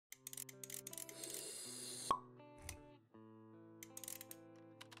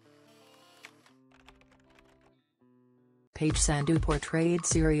Paige Sandhu portrayed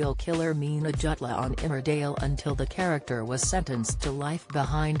serial killer Meena Jutla on Emmerdale until the character was sentenced to life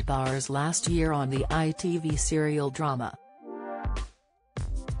behind bars last year on the ITV serial drama.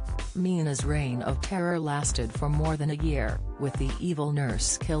 Meena's reign of terror lasted for more than a year, with the evil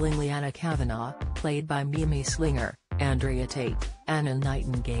nurse killing Leanna Kavanagh, played by Mimi Slinger, Andrea Tate, Anna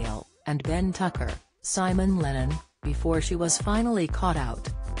Nightingale, and Ben Tucker, Simon Lennon, before she was finally caught out.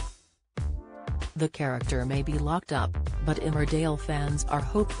 The character may be locked up, but Emmerdale fans are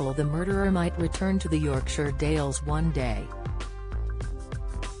hopeful the murderer might return to the Yorkshire Dales one day.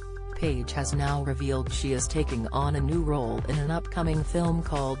 Paige has now revealed she is taking on a new role in an upcoming film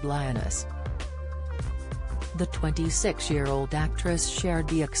called Lioness. The 26-year-old actress shared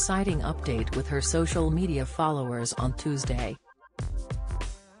the exciting update with her social media followers on Tuesday.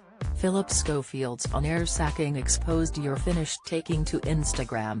 Philip Schofield's on-air sacking exposed "You're finished" taking to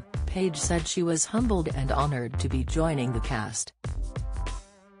Instagram. Paige said she was humbled and honored to be joining the cast.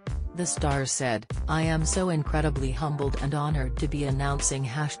 The star said, "I am so incredibly humbled and honored to be announcing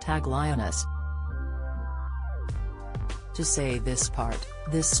 #Lioness. To say this part,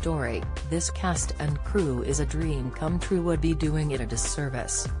 this story, this cast and crew is a dream come true would be doing it a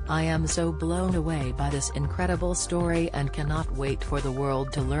disservice. I am so blown away by this incredible story and cannot wait for the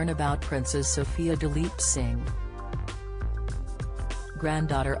world to learn about Princess Sophia Duleep Singh,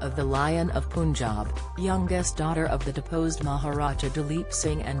 granddaughter of the Lion of Punjab, youngest daughter of the deposed Maharaja Duleep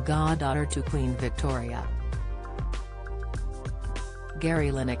Singh and goddaughter to Queen Victoria."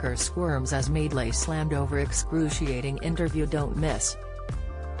 Gary Lineker squirms as Madeley slammed over excruciating interview don't miss.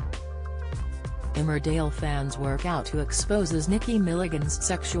 Emmerdale fans work out who exposes Nicky Milligan's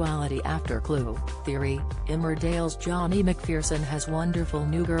sexuality after Clue theory. Emmerdale's Johnny McPherson has wonderful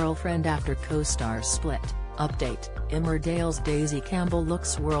new girlfriend after co-stars split. Update: Emmerdale's Daisy Campbell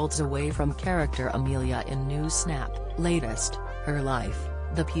looks worlds away from character Amelia in new Snap. Latest: her life,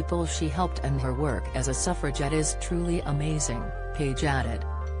 the people she helped and her work as a suffragette is truly amazing, Paige added.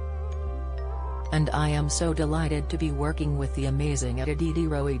 "And I am so delighted to be working with the amazing Aditi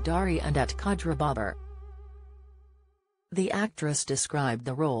Roy Dari and at Kadra Babur." The actress described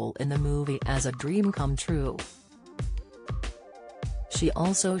the role in the movie as a dream come true. She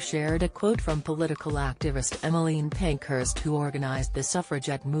also shared a quote from political activist Emmeline Pankhurst, who organized the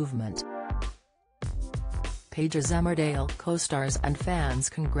suffragette movement. Paige's Emmerdale co-stars and fans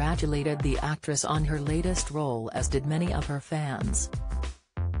congratulated the actress on her latest role, as did many of her fans.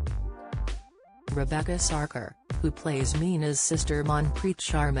 Rebecca Sarkar, who plays Meena's sister Manpreet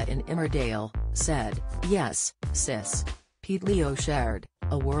Sharma in Emmerdale, said, "Yes, sis. Pete Leo shared,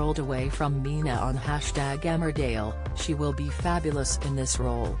 a world away from Meena on #Emmerdale, she will be fabulous in this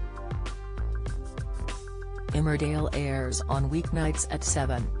role." Emmerdale airs on weeknights at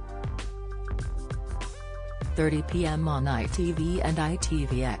 7:30 p.m. on ITV and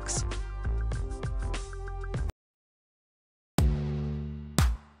ITVX.